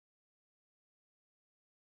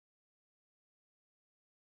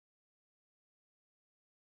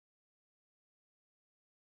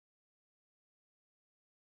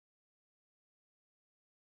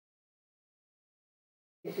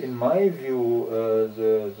In my view,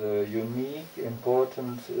 the unique,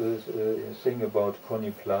 important thing about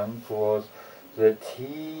Conny Plank was that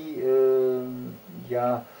he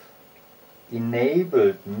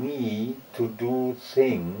enabled me to do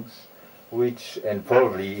things which, and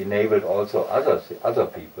probably enabled also other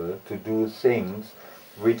people to do things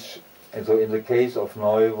which, and so in the case of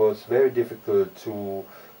Neu, was very difficult to,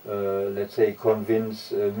 let's say,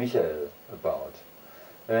 convince Michael about.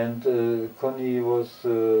 And Conny was,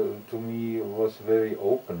 to me, was a very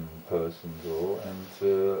open person, though,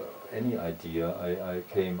 and any idea I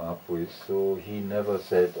came up with, so he never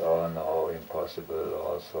said, oh no, impossible,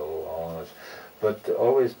 or so on, but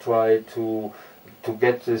always tried to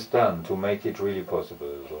get this done, to make it really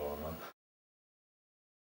possible. So,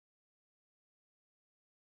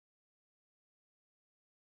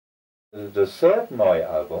 no? The third Neu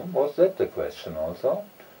album, was that the question also?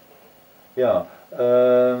 Yeah,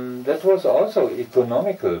 that was also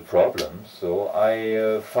economical problems, so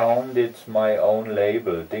I founded my own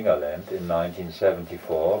label, Dingerland, in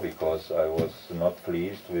 1974, because I was not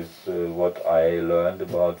pleased with what I learned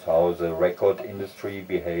about how the record industry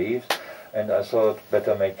behaves, and I thought,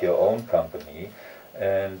 better make your own company,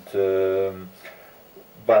 and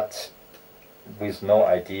but with no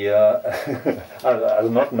idea,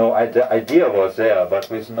 idea was there, but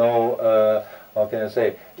with no how can I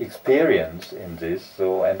say, experience in this,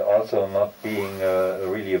 so, and also not being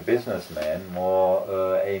really a businessman,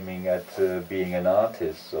 more aiming at being an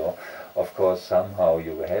artist. So, of course, somehow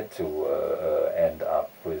you had to end up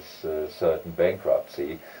with certain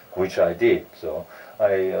bankruptcy, which I did. So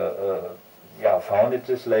I founded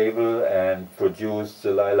this label and produced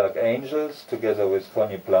the Lilac Angels together with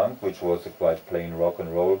Conny Plank, which was a quite plain rock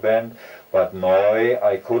and roll band. But Neu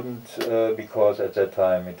I couldn't because at that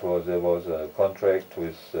time there was a contract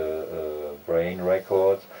with Brain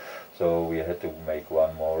Records, so we had to make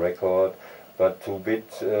one more record. But to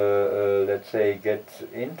let's say, get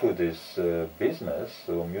into this business,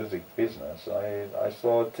 so music business, I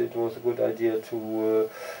thought it was a good idea to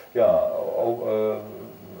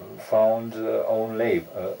found own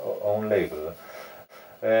label.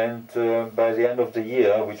 And by the end of the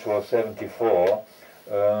year, which was 74,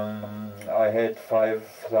 I had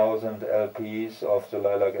 5,000 LPs of the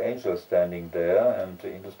Lilac Angels standing there, and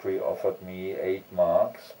the industry offered me 8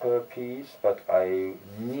 marks per piece, but I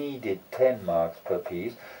needed 10 marks per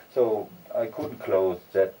piece, so I couldn't close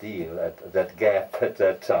that deal, that gap at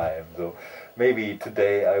that time. So maybe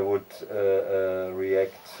today I would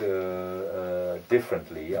react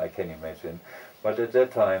differently, I can imagine. But at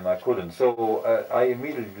that time I couldn't. So I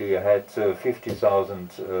immediately had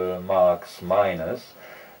 50,000 marks minus.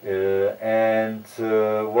 And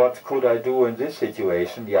what could I do in this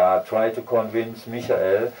situation? Yeah, try to convince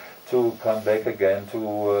Michael to come back again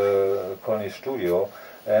to Conny's studio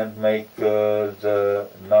and make the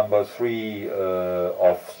number 3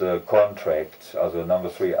 of the contract, the number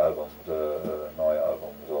 3 album, the Neu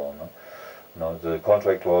album. So, no, the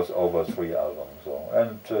contract was over 3 albums. So,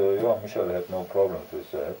 and Michael had no problems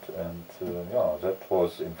with that, and that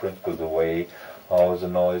was in principle the way how the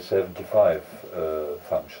Neu 75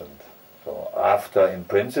 functioned. So after, in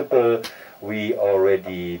principle, we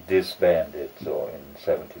already disbanded, so in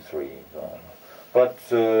 73. So. But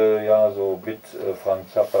so a bit Frank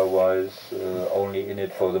Zappa wise, only in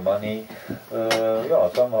it for the money.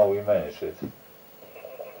 Somehow we managed it.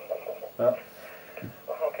 Yeah.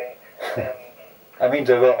 Okay. I mean,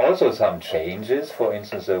 there were also some changes. For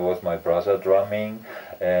instance, there was my brother drumming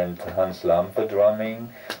and Hans Lampe drumming,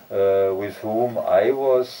 with whom I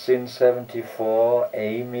was since 74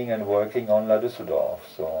 aiming and working on La Düsseldorf.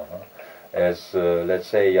 So, as let's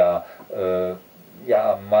say,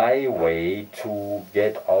 my way to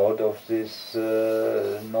get out of this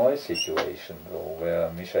noise situation, so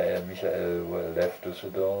where Michael left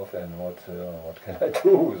Düsseldorf, and what can I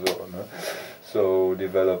do? So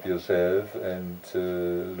develop yourself and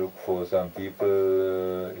look for some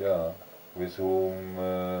people, with whom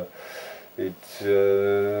it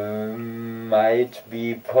might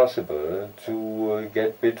be possible to get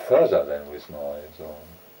a bit further than with noise. So.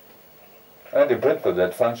 And in principle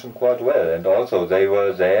that functioned quite well, and also they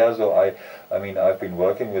were there, so I mean I've been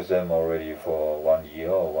working with them already for 1 year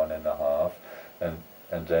or 1.5,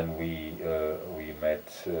 and then we met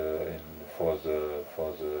for the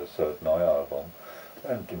third Neu album,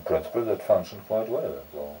 and in principle that functioned quite well.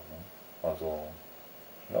 So also,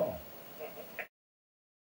 yeah.